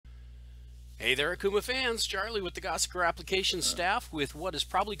Hey there, Okuma fans. Charlie with the Gossamer Application staff with what is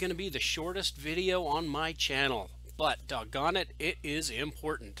probably going to be the shortest video on my channel. But doggone it, it is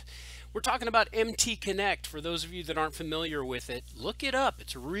important. We're talking about MTConnect. For those of you that aren't familiar with it, look it up.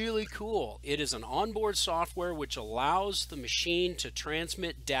 It's really cool. It is an onboard software which allows the machine to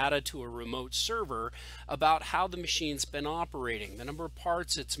transmit data to a remote server about how the machine's been operating, the number of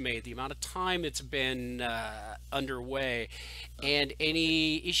parts it's made, the amount of time it's been underway, and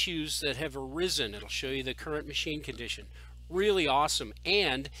any issues that have arisen. It'll show you the current machine condition. Really awesome.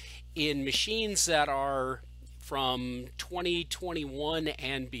 And in machines that are from 2021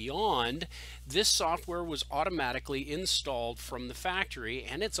 and beyond, this software was automatically installed from the factory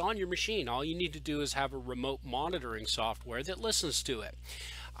and it's on your machine. All you need to do is have a remote monitoring software that listens to it.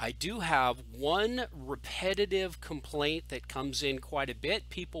 I do have one repetitive complaint that comes in quite a bit.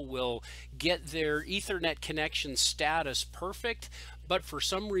 People will get their Ethernet connection status perfect, but for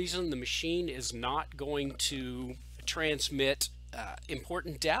some reason the machine is not going to transmit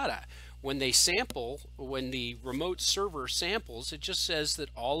important data. When they sample, when the remote server samples, it just says that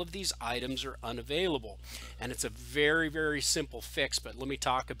all of these items are unavailable. And it's a very, very simple fix, but let me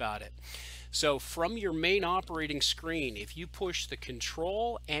talk about it. So from your main operating screen, if you push the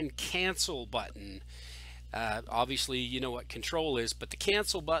control and cancel button, obviously you know what control is, but the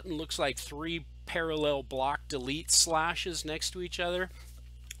cancel button looks like three parallel block delete slashes next to each other.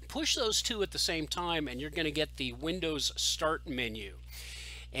 Push those two at the same time and you're going to get the Windows Start menu.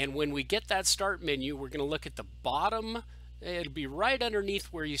 And when we get that start menu, we're going to look at the bottom. It'll be right underneath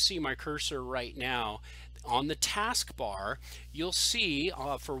where you see my cursor right now. On the taskbar, you'll see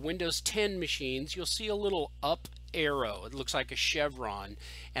for Windows 10 machines, you'll see a little up arrow. It looks like a chevron.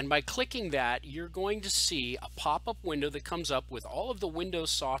 And by clicking that, you're going to see a pop-up window that comes up with all of the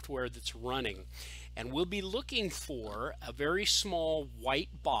Windows software that's running. And we'll be looking for a very small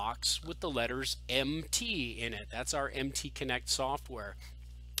white box with the letters MT in it. That's our MTConnect software.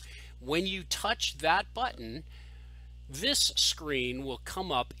 When you touch that button, this screen will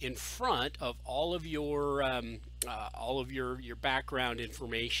come up in front of all of your background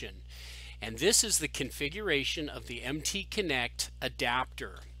information. And this is the configuration of the MTConnect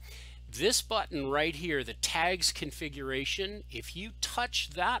adapter. This button right here, the tags configuration, if you touch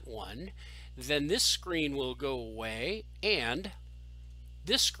that one, then this screen will go away and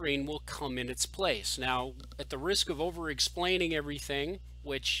this screen will come in its place. Now, at the risk of over-explaining everything,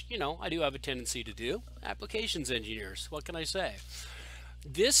 which, you know, I do have a tendency to do, applications engineers, what can I say?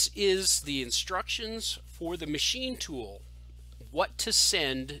 This is the instructions for the machine tool, what to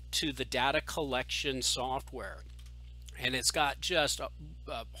send to the data collection software. And it's got just a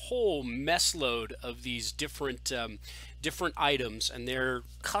whole mess load of these different items, and they're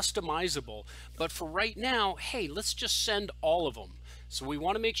customizable. But for right now, hey, let's just send all of them. So we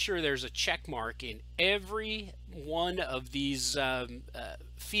want to make sure there's a check mark in every one of these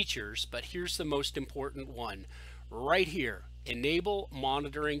features, but here's the most important one right here: enable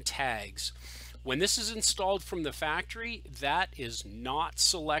monitoring tags. When this is installed from the factory, that is not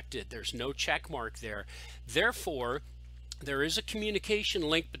selected. There's no check mark there. Therefore, there is a communication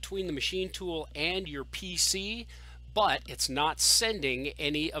link between the machine tool and your PC, but it's not sending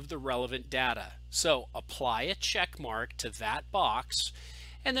any of the relevant data. So apply a check mark to that box,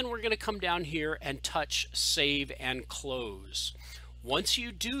 and then we're going to come down here and touch Save and Close. Once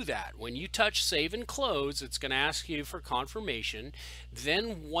you do that, when you touch Save and Close, it's going to ask you for confirmation.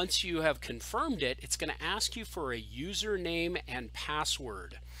 Then once you have confirmed it, it's going to ask you for a username and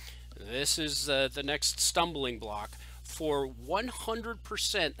password. This is the next stumbling block. For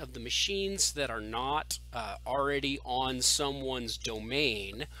 100% of the machines that are not already on someone's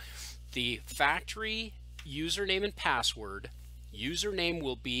domain, the factory username and password, username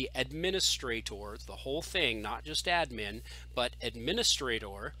will be administrator, the whole thing, not just admin, but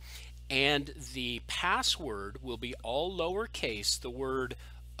administrator, and the password will be all lowercase, the word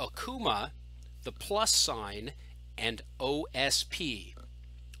Okuma, the plus sign, and OSP.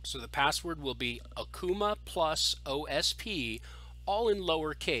 So the password will be Okuma plus OSP, all in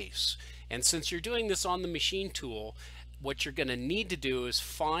lowercase. And since you're doing this on the machine tool, what you're going to need to do is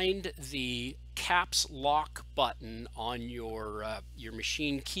find the caps lock button on your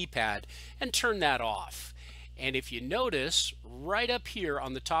machine keypad and turn that off. And if you notice right up here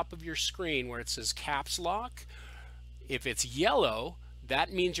on the top of your screen where it says caps lock, if it's yellow,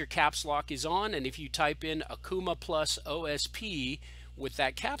 that means your caps lock is on. And if you type in Okuma plus OSP with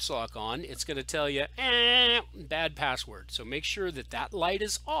that caps lock on, it's going to tell you bad password. So make sure that that light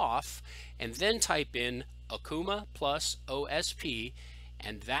is off and then type in Okuma plus OSP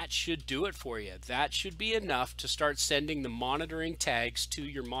And that should do it for you. That should be enough to start sending the monitoring tags to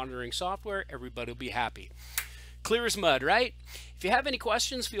your monitoring software. Everybody will be happy. Clear as mud, right? If you have any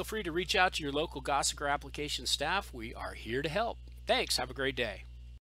questions, feel free to reach out to your local Gossamer application staff. We are here to help. Thanks. Have a great day.